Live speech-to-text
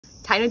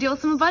Time to deal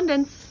with some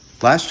abundance.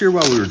 Last year,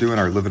 while we were doing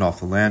our Living Off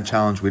the Land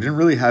challenge, we didn't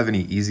really have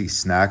any easy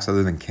snacks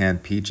other than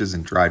canned peaches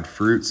and dried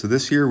fruit, so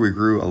this year we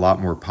grew a lot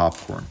more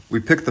popcorn. We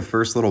picked the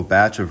first little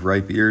batch of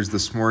ripe ears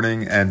this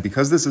morning, and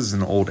because this is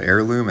an old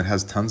heirloom, it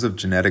has tons of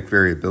genetic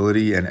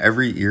variability, and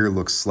every ear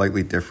looks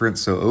slightly different,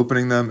 so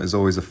opening them is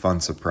always a fun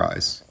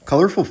surprise.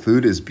 Colorful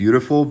food is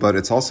beautiful, but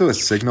it's also a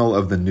signal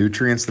of the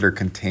nutrients that are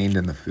contained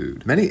in the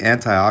food. Many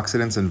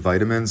antioxidants and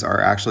vitamins are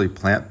actually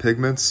plant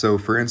pigments, so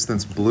for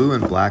instance, blue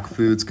and black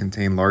foods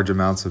contain large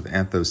amounts of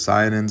anthocyanins,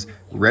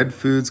 red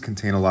foods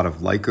contain a lot of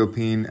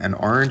lycopene, and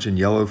orange and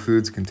yellow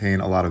foods contain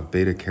a lot of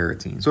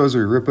beta-carotene. So as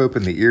we rip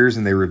open the ears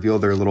and they reveal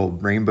their little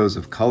rainbows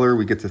of color,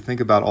 we get to think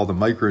about all the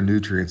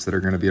micronutrients that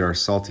are going to be our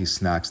salty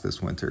snacks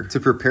this winter. To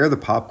prepare the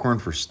popcorn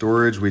for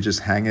storage, we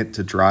just hang it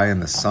to dry in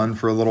the sun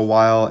for a little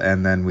while,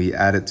 and then we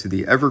add it to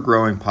the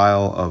ever-growing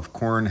pile of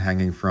corn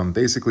hanging from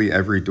basically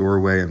every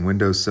doorway and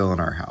windowsill in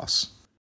our house.